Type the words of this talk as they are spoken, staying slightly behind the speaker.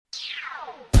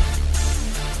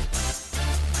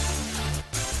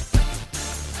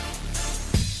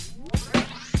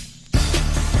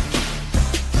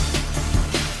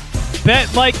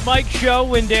Bet Like Mike Show,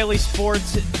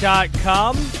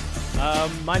 WinDailySports.com.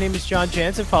 My name is John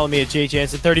Jansen. Follow me at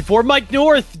JJansen34. Mike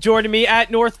North joining me at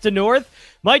North to North.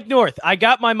 Mike North, I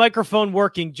got my microphone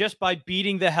working just by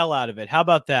beating the hell out of it. How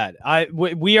about that?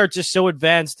 We are just so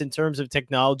advanced in terms of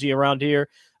technology around here.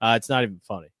 It's not even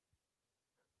funny.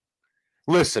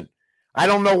 Listen, I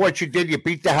don't know what you did. You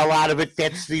beat the hell out of it.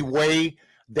 That's the way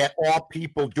that all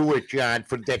people do it, John,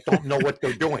 for that don't know what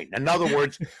they're doing. In other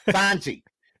words, Fonzie,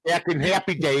 back in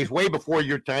happy days, way before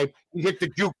your time, you hit the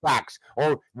jukebox.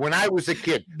 Or when I was a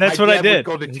kid, that's what I did.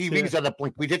 Would go to TVs on the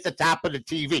blink. We'd hit the top of the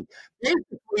TV.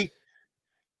 Basically,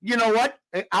 you know what?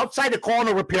 Outside of calling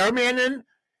a repairman in,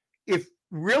 if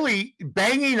really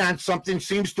banging on something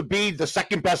seems to be the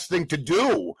second best thing to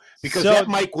do, because that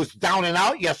mic was down and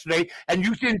out yesterday, and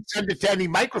you didn't send it to any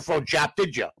microphone shop,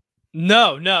 did you?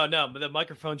 No. But the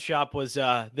microphone shop was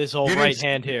this old right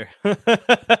hand here.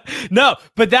 No,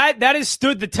 but that has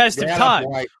stood the test of time.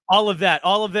 Boy. All of that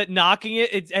knocking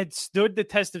it stood the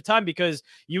test of time because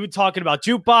you were talking about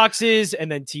jukeboxes and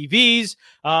then TVs.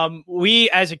 We,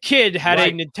 as a kid, had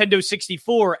a Nintendo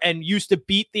 64 and used to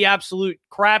beat the absolute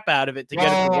crap out of it to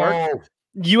get it to work.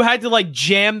 You had to like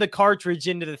jam the cartridge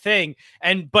into the thing,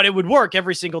 but it would work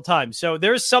every single time. So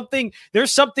there's something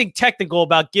technical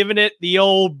about giving it the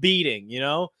old beating. You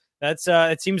know, that's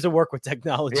it seems to work with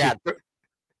technology.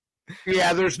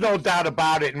 Yeah, there's no doubt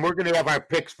about it. And we're going to have our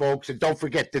picks, folks. And don't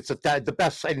forget, it's the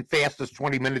best and fastest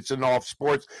 20 minutes in all of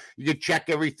sports. You can check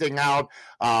everything out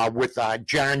with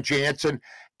John Jansen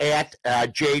at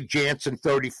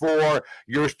JJansen34.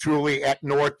 Yours truly at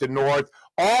North to North.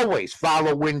 Always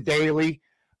follow Win Daily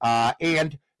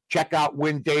and check out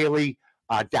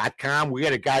WinDaily.com. We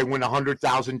had a guy win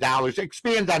 $100,000.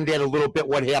 Expand on that a little bit.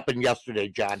 What happened yesterday,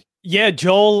 John? Yeah,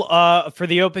 Joel, for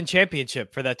the Open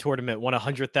Championship for that tournament, won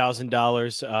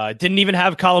 $100,000. Didn't even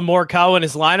have Colin Morikawa in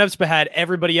his lineups, but had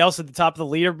everybody else at the top of the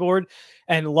leaderboard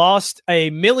and lost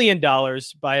 $1 million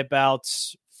by about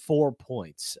 4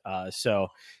 points. So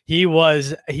he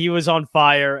was on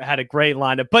fire, had a great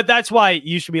lineup, but that's why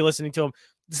you should be listening to him.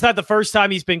 It's not the first time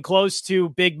he's been close to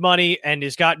big money and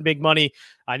has gotten big money.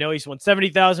 I know he's won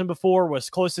 70,000 before, was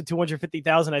close to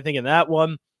 250,000, I think, in that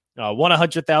one. Won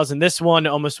 100,000 this one,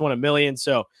 almost won $1 million.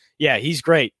 So yeah, he's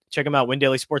great. Check him out,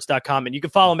 WinDailySports.com, and you can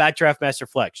follow him at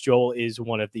DraftMasterFlex. Joel is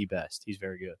one of the best. He's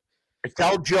very good. I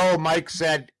tell Joe, Mike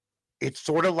said it's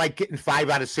sort of like getting 5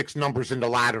 out of 6 numbers in the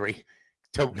lottery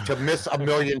to miss $1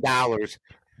 million.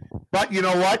 But you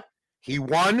know what? He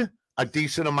won a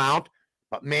decent amount.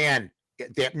 But man,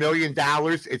 that $1 million,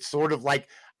 it's sort of like,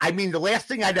 I mean, the last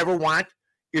thing I'd ever want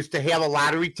is to have a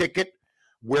lottery ticket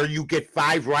where you get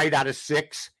 5 right out of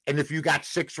 6, and if you got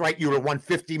 6 right, you would have won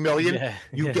 $50 million. Yeah.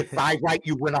 You get 5 right,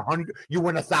 you win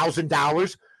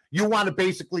 $100,000. You want to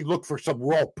basically look for some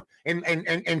rope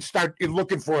and start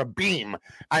looking for a beam.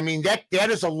 I mean, that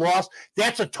is a loss.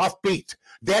 That's a tough beat.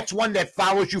 That's one that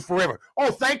follows you forever.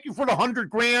 Oh, thank you for the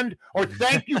 $100,000, or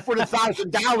thank you for the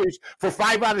 $1,000 for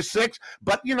 5 out of 6.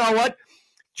 But you know what?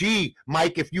 Gee,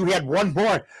 Mike, if you had one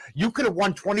more, you could have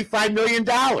won $25 million.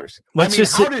 That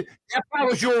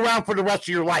follows you around for the rest of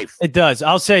your life? It does.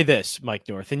 I'll say this, Mike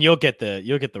North, and you'll get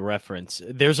the reference.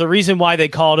 There's a reason why they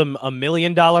called him $1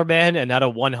 million man and not a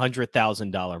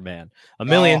 $100,000 man. $1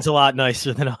 million's a lot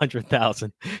nicer than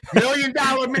 $100,000. $1 million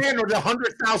man or the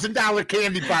 $100,000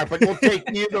 candy bar, but we'll take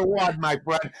either one, my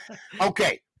friend.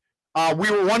 Okay.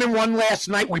 We were 1-1 last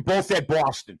night. We both had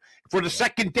Boston. For the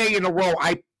second day in a row,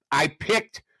 I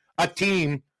picked a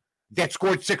team that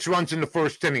scored 6 runs in the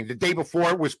first inning. The day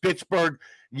before it was Pittsburgh.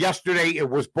 Yesterday it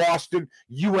was Boston.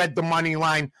 You had the money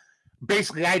line.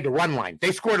 Basically, I had the run line.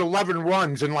 They scored 11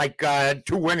 runs in like 2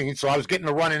 innings, so I was getting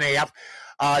a run and a half.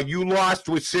 You lost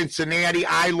with Cincinnati.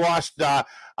 I lost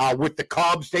with the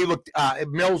Cubs. They looked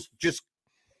Mills just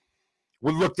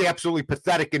looked absolutely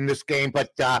pathetic in this game, but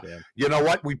you know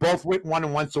what? We both went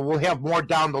 1-1, so we'll have more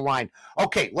down the line.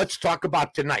 Okay, let's talk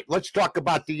about tonight. Let's talk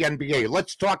about the NBA.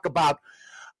 Let's talk about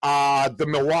the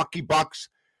Milwaukee Bucks.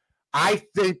 I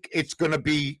think it's going to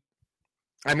be,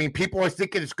 I mean, people are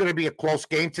thinking it's going to be a close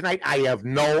game tonight. I have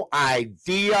no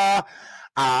idea,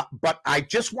 but I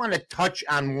just want to touch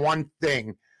on one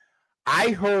thing.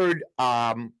 I heard,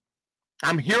 I'm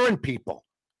hearing people,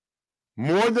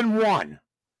 more than one,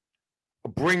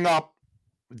 bring up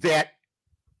that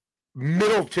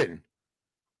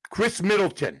Chris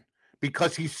Middleton,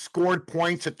 because he scored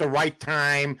points at the right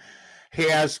time,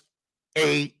 has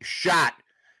a shot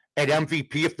at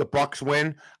MVP if the Bucks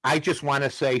win. I just want to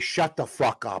say, shut the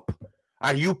fuck up.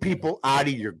 Are you people out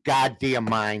of your goddamn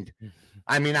mind?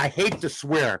 I mean, I hate to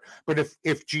swear, but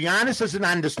if Giannis isn't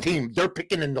on this team, they're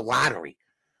picking in the lottery.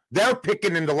 They're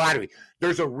picking in the lottery.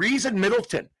 There's a reason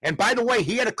Middleton, and by the way,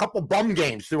 he had a couple bum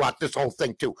games throughout this whole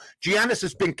thing too. Giannis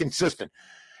has been consistent.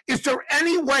 Is there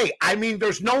any way? I mean,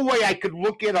 there's no way I could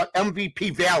look at an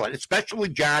MVP ballot, especially,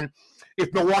 John,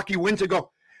 if Milwaukee wins and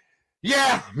go,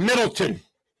 yeah, Middleton,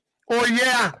 or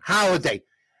yeah, Holiday.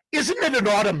 Isn't it an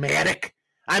automatic?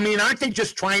 I mean, aren't they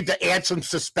just trying to add some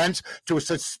suspense to a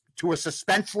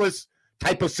suspenseless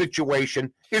type of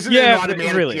situation? Isn't it an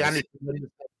automatic? Really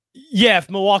yeah, if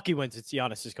Milwaukee wins, it's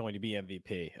Giannis is going to be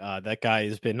MVP. That guy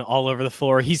has been all over the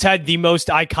floor. He's had the most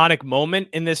iconic moment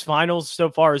in this finals so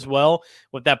far as well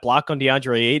with that block on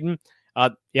DeAndre Ayton.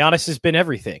 Giannis has been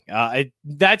everything. I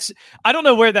don't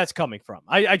know where that's coming from.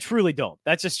 I truly don't.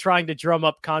 That's just trying to drum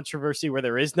up controversy where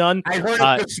there is none. I heard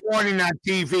it this morning on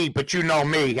TV, but you know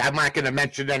me. I'm not going to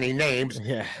mention any names.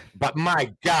 Yeah. But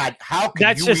my God, how can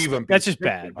that's you just, even? That's just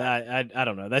bad. I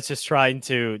don't know. That's just trying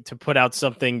to put out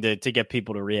something to get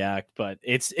people to react. But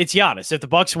it's Giannis. If the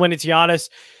Bucks win, it's Giannis.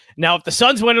 Now, if the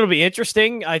Suns win, it'll be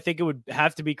interesting. I think it would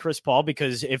have to be Chris Paul,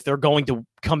 because if they're going to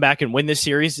come back and win this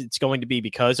series, it's going to be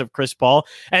because of Chris Paul.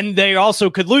 And they also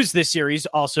could lose this series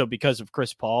also because of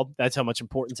Chris Paul. That's how much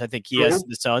importance I think he has to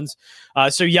the Suns.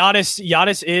 So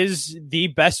Giannis is the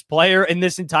best player in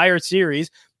this entire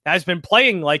series, has been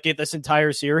playing like it this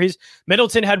entire series.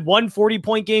 Middleton had 1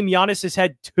 40-point game. Giannis has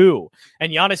had 2.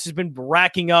 And Giannis has been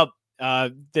racking up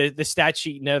the stat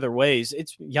sheet in other ways.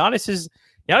 Giannis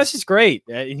is great,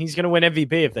 and he's going to win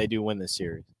MVP if they do win this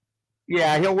series.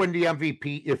 Yeah, he'll win the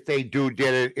MVP if they did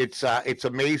it. It's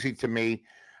amazing to me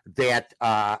that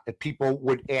people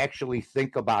would actually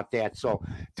think about that. So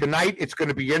tonight it's going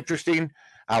to be interesting.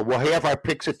 We'll have our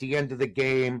picks at the end of the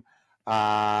game,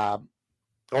 or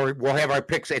we'll have our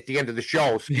picks at the end of the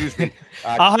show. Excuse me.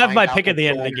 I'll have my pick at the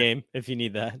end of the game if you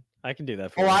need that. I can do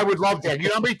that for you. I would love that. You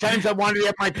know how many times I wanted to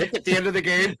have my pick at the end of the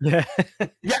game? Yeah.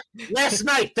 Yeah. Last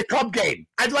night, the Cub game.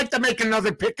 I'd like to make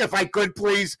another pick if I could,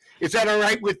 please. Is that all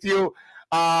right with you?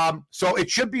 So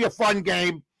it should be a fun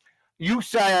game. You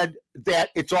said that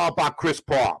it's all about Chris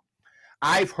Paul.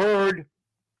 I've heard,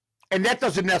 and that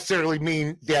doesn't necessarily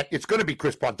mean that it's going to be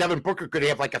Chris Paul. Devin Booker could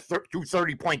have like two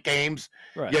 30-point games.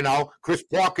 Right. You know, Chris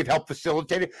Paul could help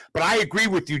facilitate it. But I agree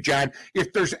with you, John.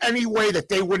 If there's any way that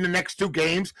they win the next 2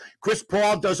 games, Chris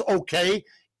Paul does okay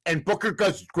and Booker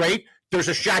does great, there's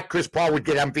a shot Chris Paul would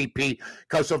get MVP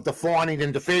because of the fawning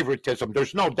and the favoritism.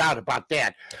 There's no doubt about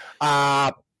that.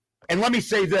 And let me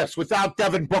say this, without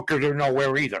Devin Booker, they're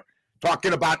nowhere either.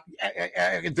 Talking about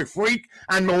the freak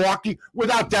on Milwaukee,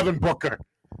 without Devin Booker,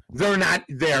 they're not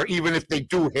there, even if they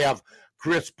do have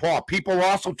Chris Paul. People are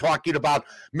also talking about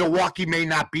Milwaukee may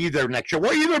not be there next year.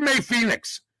 Well, either may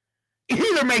Phoenix.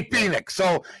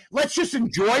 So let's just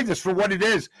enjoy this for what it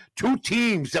is. 2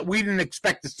 teams that we didn't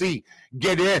expect to see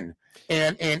get in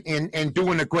and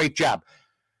doing a great job.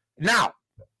 Now,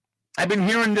 I've been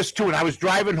hearing this too, and I was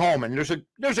driving home, and there's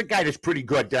a guy that's pretty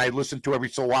good that I listen to every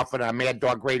so often on Mad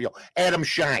Dog Radio, Adam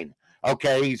Shine.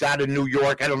 Okay, he's out of New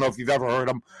York. I don't know if you've ever heard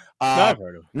him. I've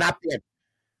heard him. Not bad.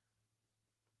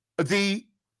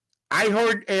 I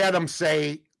heard Adam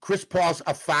say Chris Paul's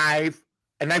a 5,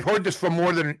 and I've heard this from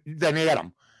more than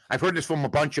Adam. I've heard this from a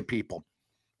bunch of people,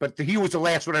 but he was the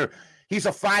last one. He's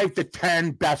a 5 to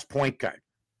 10 best point guard.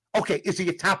 Okay, is he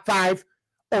a top 5,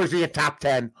 or is he a top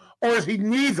 10, or is he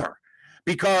neither?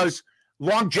 Because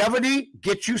longevity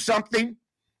gets you something,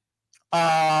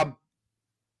 but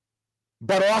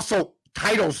also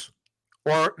titles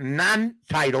or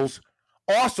non-titles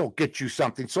also get you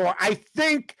something. So I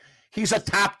think he's a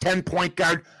top 10 point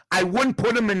guard. I wouldn't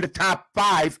put him in the top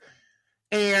 5.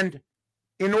 And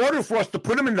in order for us to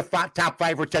put him in the top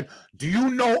 5 or 10, do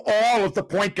you know all of the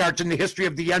point guards in the history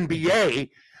of the NBA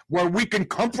where we can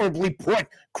comfortably put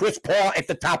Chris Paul at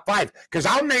the top 5? Because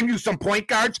I'll name you some point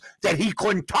guards that he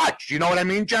couldn't touch. You know what I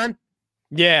mean, John?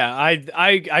 Yeah,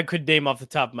 I could name off the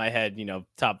top of my head,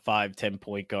 top 5, 10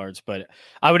 point guards, but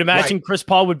I would imagine Chris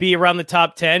Paul would be around the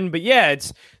top 10. But yeah,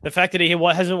 it's the fact that he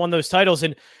hasn't won those titles.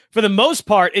 And for the most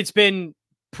part, it's been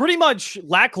pretty much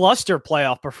lackluster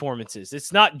playoff performances.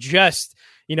 It's not just,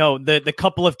 the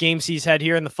couple of games he's had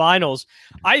here in the finals.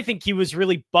 I think he was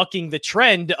really bucking the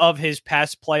trend of his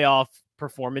past playoff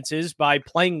performances by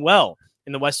playing well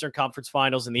in the Western Conference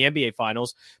Finals and the NBA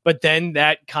Finals. But then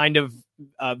that kind of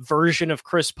version of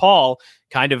Chris Paul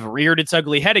kind of reared its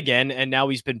ugly head again, and now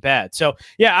he's been bad. So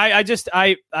yeah,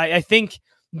 I think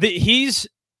that he's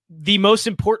the most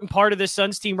important part of the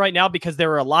Suns team right now because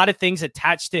there are a lot of things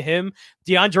attached to him.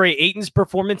 DeAndre Ayton's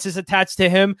performance is attached to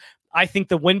him. I think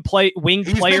the wing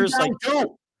players like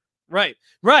too. Right.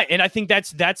 And I think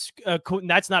that's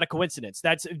not a coincidence.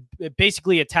 That's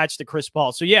basically attached to Chris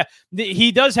Paul. So yeah,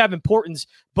 he does have importance,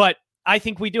 but I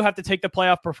think we do have to take the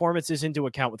playoff performances into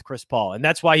account with Chris Paul, and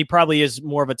that's why he probably is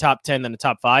more of a top 10 than a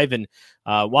top 5, and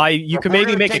why you can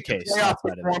maybe make a case.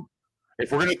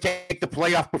 If we're going to take the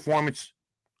playoff performance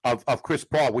of Chris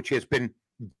Paul, which has been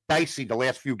dicey the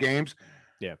last few games,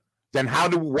 then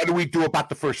what do we do about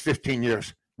the first 15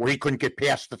 years where he couldn't get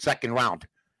past the second round?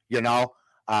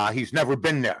 He's never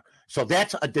been there. So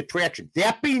that's a detraction.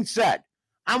 That being said,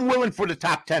 I'm willing for the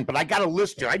top 10, but I got a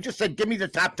list here. I just said, give me the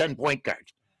top 10 point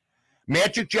guards.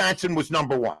 Magic Johnson was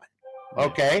number 1.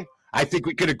 Okay? I think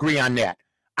we could agree on that.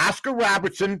 Oscar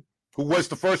Robertson, who was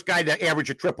the first guy to average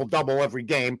a triple-double every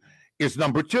game, is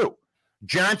number 2.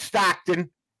 John Stockton,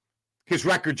 his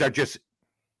records are just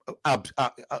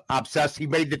obsessed. He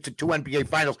made it to 2 NBA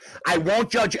Finals. I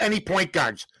won't judge any point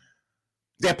guards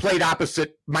that played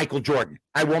opposite Michael Jordan.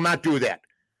 I will not do that.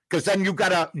 Because then you got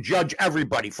to judge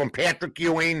everybody from Patrick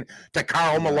Ewing to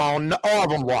Karl Malone. All of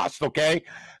them lost, okay?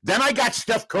 Then I got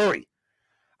Steph Curry.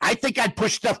 I think I'd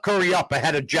push Steph Curry up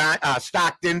ahead of John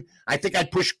Stockton. I think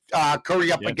I'd push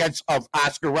Curry up against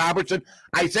Oscar Robertson.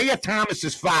 Isaiah Thomas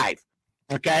is 5,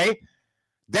 okay?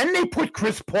 Then they put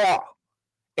Chris Paul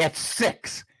at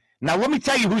 6. Now, let me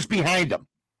tell you who's behind him.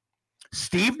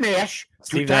 Steve Nash,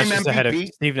 two-time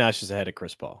MVP. Steve Nash is ahead of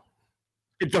Chris Paul.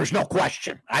 There's no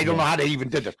question. I don't know how they even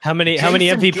did this. How many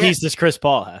MVPs does Chris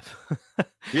Paul have?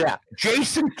 Yeah.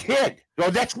 Jason Kidd. So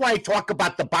that's why I talk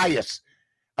about the bias.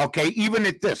 Okay, even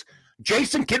at this.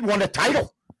 Jason Kidd won a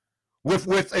title with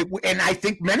and I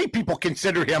think many people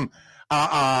consider him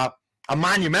a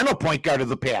monumental point guard of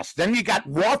the past. Then you got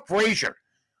Walt Frazier.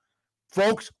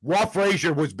 Folks, Walt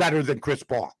Frazier was better than Chris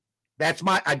Paul. That's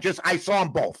I saw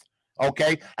them both.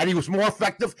 Okay? And he was more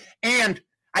effective. And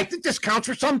I think this counts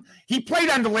for some. He played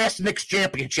on the last Knicks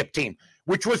championship team,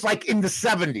 which was like in the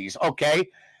 70s, okay?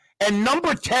 And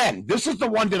number 10, this is the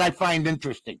one that I find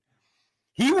interesting.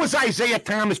 He was Isaiah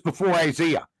Thomas before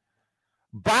Isaiah.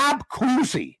 Bob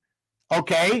Cousy,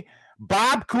 okay?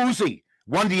 Bob Cousy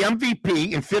won the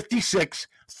MVP in 56,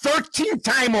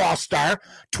 13-time All-Star,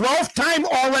 12-time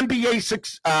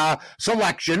All-NBA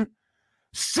selection,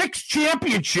 6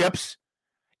 championships,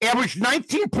 averaged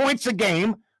 19 points a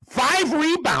game, 5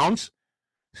 rebounds,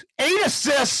 8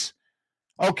 assists,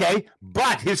 okay,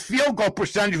 but his field goal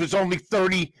percentage was only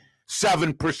 37%.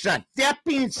 That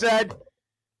being said,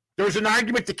 there's an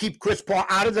argument to keep Chris Paul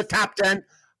out of the top 10.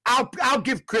 I'll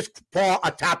give Chris Paul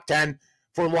a top 10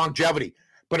 for longevity.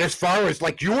 But as far as,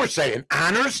 like you were saying,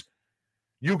 honors,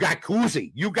 you got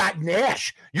Cousy, you got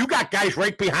Nash, you got guys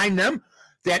right behind them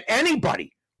that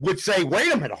anybody would say,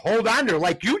 wait a minute, hold on there,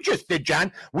 like you just did,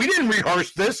 John. We didn't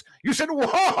rehearse this. You said,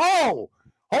 whoa,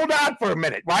 hold on for a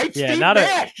minute, right? Yeah, Steve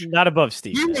Nash. Not above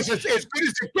Steve. He was as good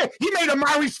as a kid. He made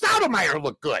Amari Stoudemire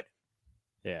look good.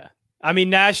 Yeah. I mean,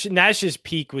 Nash's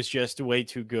peak was just way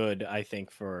too good, I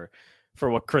think, for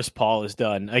what Chris Paul has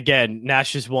done. Again,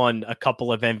 Nash has won a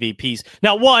couple of MVPs.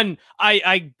 Now, one,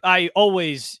 I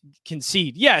always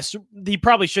concede, yes, he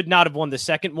probably should not have won the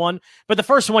second one, but the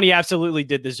first one he absolutely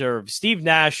did deserve. Steve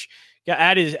Nash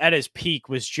at his peak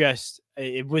was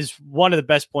it was one of the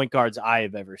best point guards I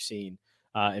have ever seen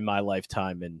in my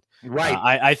lifetime, and right,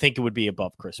 I think it would be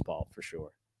above Chris Paul for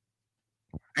sure.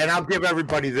 And I'll give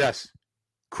everybody this: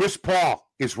 Chris Paul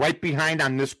is right behind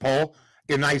on this poll.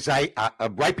 In Isaiah,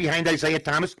 right behind Isaiah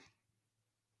Thomas,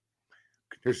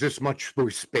 there's this much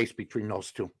space between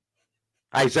those two.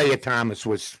 Isaiah Thomas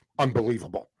was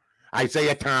unbelievable.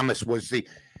 Isaiah Thomas,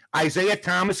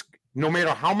 no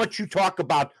matter how much you talk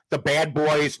about the bad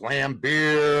boys,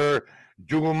 Lambeer,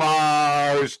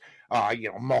 Dumas,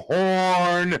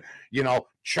 Mahorn,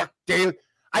 Chuck Daly,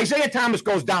 Isaiah Thomas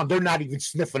goes down. They're not even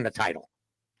sniffing the title.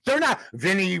 They're not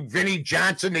Vinny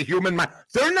Jansen, the human mind.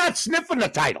 They're not sniffing the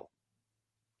title.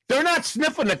 They're not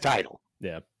sniffing the title.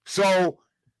 Yeah. So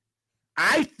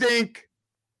I think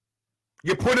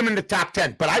you put him in the top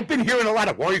 10. But I've been hearing a lot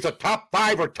of, well, he's a top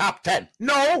 5 or top 10.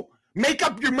 No, make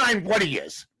up your mind what he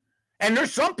is. And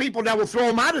there's some people that will throw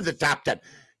him out of the top 10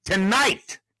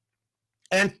 tonight.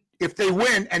 And if they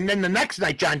win, and then the next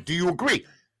night, John, do you agree?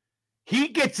 He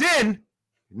gets in,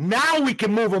 now we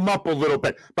can move him up a little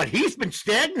bit. But he's been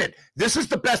stagnant. This is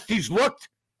the best he's looked.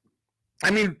 I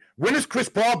mean, when has Chris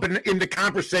Paul been in the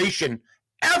conversation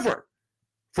ever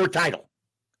for a title?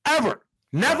 Ever.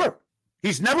 Never.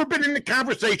 He's never been in the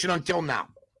conversation until now.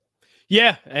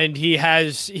 Yeah, and he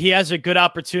has a good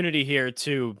opportunity here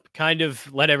to kind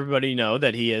of let everybody know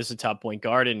that he is a top point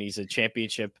guard and he's a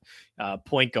championship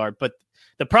point guard. But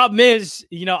the problem is,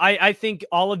 I think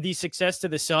all of the success to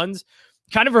the Suns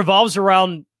kind of revolves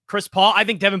around Chris Paul. I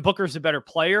think Devin Booker is a better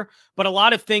player, but a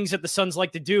lot of things that the Suns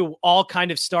like to do all kind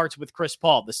of starts with Chris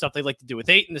Paul. The stuff they like to do with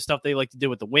Ayton, the stuff they like to do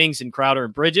with the wings and Crowder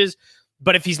and Bridges.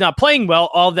 But if he's not playing well,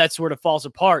 all of that sort of falls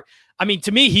apart. I mean,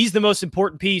 to me, he's the most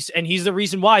important piece, and he's the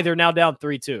reason why they're now down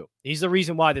 3-2. He's the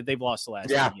reason why that they've lost the last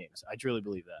 2 games. I truly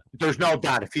believe that. There's no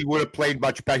doubt. If he would have played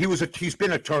much better, he's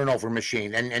been a turnover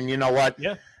machine. And you know what?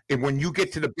 Yeah. And when you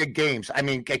get to the big games, I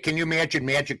mean, can you imagine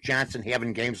Magic Johnson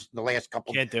having games the last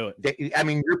couple? Can't do it. I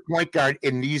mean, your point guard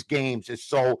in these games is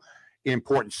so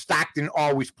important. Stockton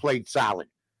always played solid.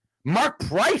 Mark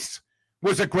Price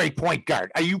was a great point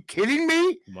guard. Are you kidding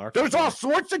me? There's all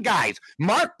sorts of guys.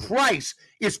 Mark Price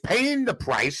is paying the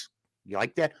price. You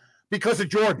like that? Because of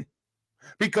Jordan.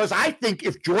 Because I think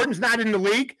if Jordan's not in the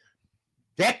league,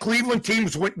 that Cleveland team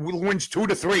wins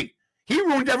 2-3. He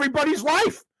ruined everybody's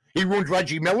life. He ruined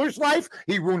Reggie Miller's life.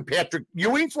 He ruined Patrick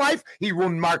Ewing's life. He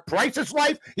ruined Mark Price's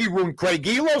life. He ruined Craig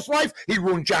Elo's life. He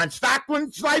ruined John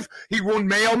Stockton's life. He ruined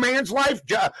Mailman's life.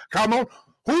 Come on.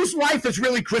 Whose life is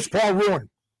really Chris Paul ruined?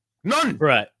 None.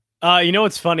 Right. You know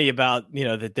what's funny about,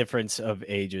 the difference of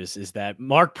ages is that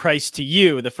Mark Price, to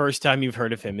you, the first time you've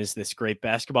heard of him is this great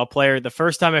basketball player. The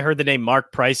first time I heard the name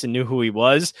Mark Price and knew who he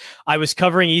was, I was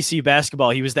covering ECU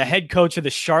basketball. He was the head coach of the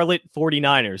Charlotte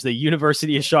 49ers, the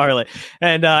University of Charlotte.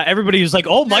 And everybody was like,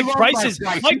 oh, Mike Price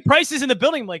is in the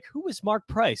building. I'm like, who is Mark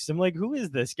Price? I'm like, who is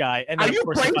this guy? And then,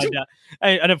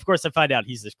 of course, I find out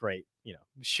he's this great,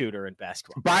 shooter in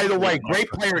basketball. By the way, great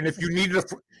player. And if you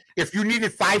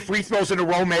needed 5 free throws in a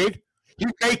row made, he'd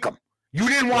make them. You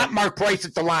didn't want Mark Price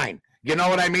at the line. You know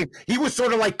what I mean? He was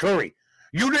sort of like Curry.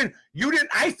 You didn't.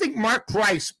 I think Mark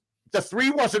Price, the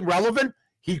three wasn't relevant.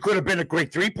 He could have been a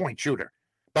great 3-point shooter.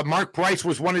 But Mark Price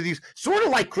was one of these, sort of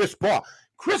like Chris Paul.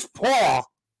 Chris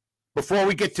Paul, before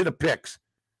we get to the picks,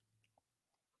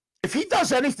 if he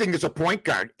does anything as a point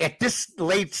guard at this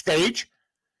late stage,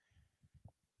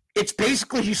 it's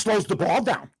basically he slows the ball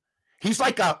down. He's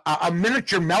like a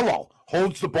miniature Melo,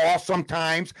 holds the ball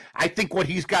sometimes. I think what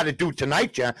he's got to do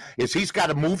tonight, Jen, is he's got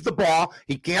to move the ball.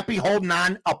 He can't be holding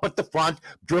on up at the front,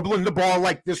 dribbling the ball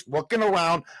like this, looking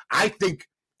around. I think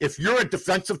if you're a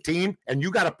defensive team and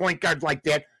you got a point guard like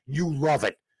that, you love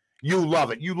it. You love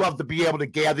it. You love to be able to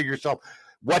gather yourself.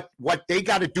 What they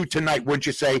got to do tonight, wouldn't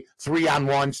you say,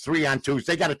 3-on-1s, 3-on-2s,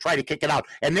 they got to try to kick it out.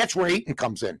 And that's where Ayton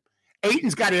comes in.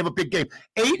 Ayton's got to have a big game.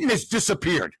 Ayton has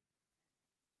disappeared.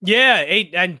 Yeah,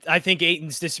 and I think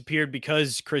Ayton's disappeared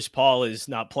because Chris Paul is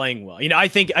not playing well. I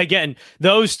think, again,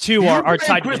 those two are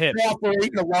tied to him. Chris Paul for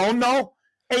Ayton alone, though?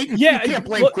 Ayton, you can't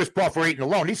blame Chris Paul for Ayton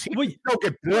alone. He still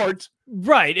get boards.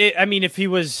 Right. If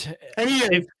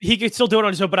he could still do it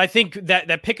on his own, but I think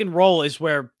that pick and roll is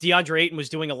where DeAndre Ayton was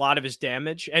doing a lot of his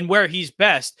damage and where he's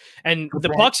best. And the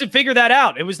Bucks have figured that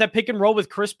out. It was that pick and roll with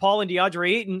Chris Paul and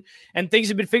DeAndre Ayton, and things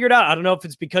have been figured out. I don't know if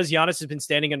it's because Giannis has been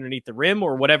standing underneath the rim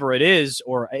or whatever it is,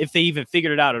 or if they even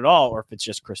figured it out at all, or if it's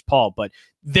just Chris Paul. But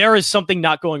there is something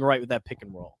not going right with that pick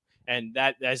and roll, and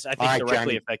that has, I think,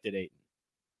 directly affected Ayton.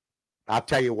 I'll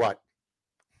tell you what.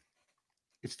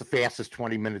 It's the fastest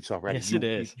 20 minutes already. Yes, it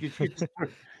is.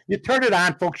 You turn it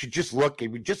on, folks. You just look.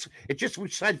 We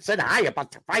said hi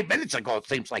about 5 minutes ago. It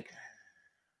seems like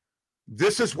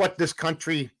this is what this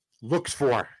country looks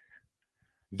for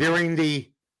during the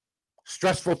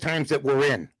stressful times that we're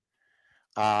in.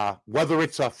 Whether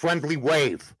it's a friendly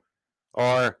wave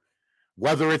or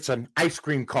whether it's an ice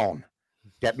cream cone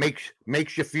that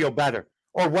makes you feel better,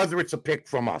 or whether it's a pick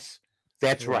from us.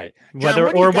 That's right.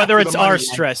 John, whether it's our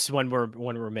stress when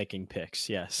we're making picks.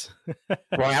 Yes.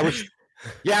 Well, when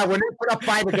they put up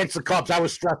 5 against the Cubs, I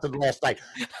was stressing last night.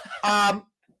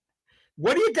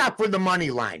 What do you got for the money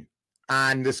line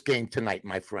on this game tonight,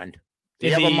 my friend? Do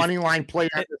you have a money line play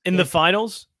in the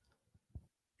finals?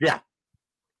 Yeah.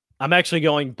 I'm actually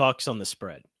going Bucks on the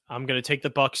spread. I'm going to take the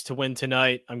Bucks to win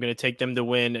tonight. I'm going to take them to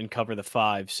win and cover the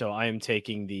 5. So I am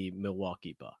taking the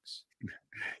Milwaukee Bucks.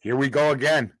 Here we go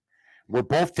again. We're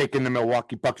both taking the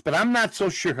Milwaukee Bucks, but I'm not so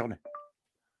sure.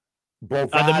 The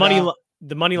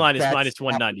money line is minus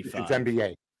 195. It's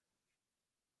NBA.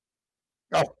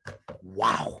 Oh,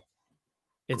 wow.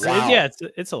 It's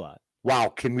a lot. Wow,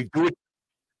 can we do it?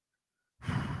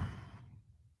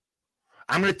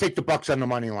 I'm going to take the Bucks on the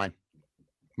money line.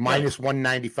 Minus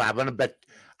 195. I'm going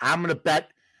to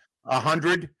bet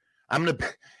 100. I'm going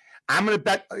to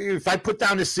bet if I put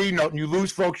down the C note and you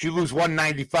lose, folks, you lose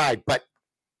 195, but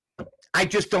I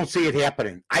just don't see it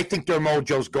happening. I think their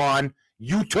mojo's gone.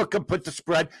 You took them, put the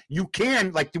spread. You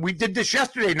can, like we did this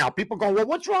yesterday now. People go, well,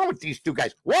 what's wrong with these two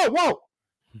guys? Whoa.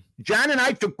 John and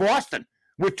I took Boston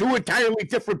with 2 entirely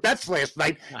different bets last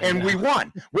night, and we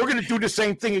won. We're going to do the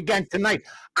same thing again tonight.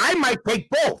 I might take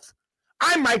both.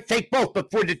 I might take both,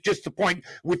 but for just the point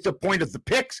of the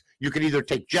picks, you could either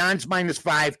take John's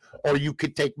 -5 or you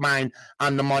could take mine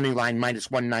on the money line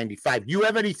 -195. You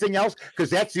have anything else? Because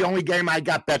that's the only game I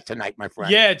got bet tonight, my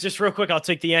friend. Yeah, just real quick, I'll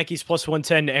take the Yankees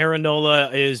 +110. Aaron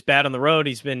Nola is bad on the road.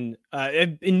 He's been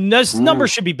his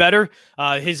numbers should be better.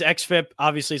 His xFIP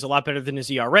obviously is a lot better than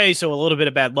his ERA, so a little bit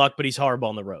of bad luck, but he's horrible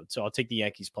on the road. So I'll take the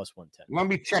Yankees +110. Let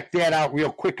me check that out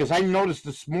real quick because I noticed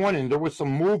this morning there was some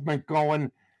movement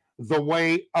going the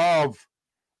way of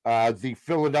the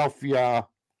Philadelphia.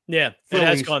 Yeah, Phillies. It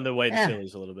has gone the way of the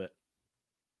Phillies a little bit.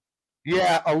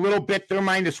 Yeah, a little bit. They're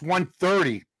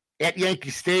 -130 at Yankee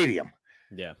Stadium.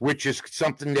 Yeah, which is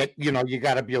something that you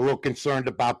got to be a little concerned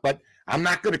about. But I'm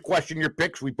not going to question your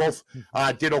picks. We both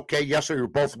did okay yesterday. We're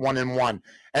both 1-1.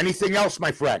 Anything else,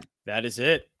 my friend? That is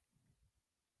it,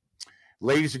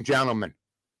 ladies and gentlemen.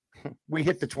 We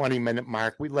hit the 20-minute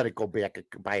mark. We let it go back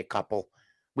by a couple.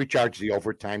 We charge the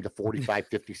overtime, the 45,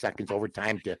 50 seconds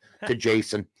overtime to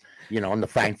Jason, and the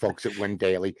fine folks at Win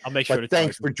Daily. I'll make sure. But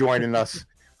thanks for joining us.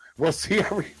 We'll see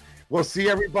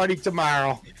everybody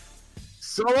tomorrow.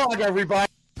 So long, everybody.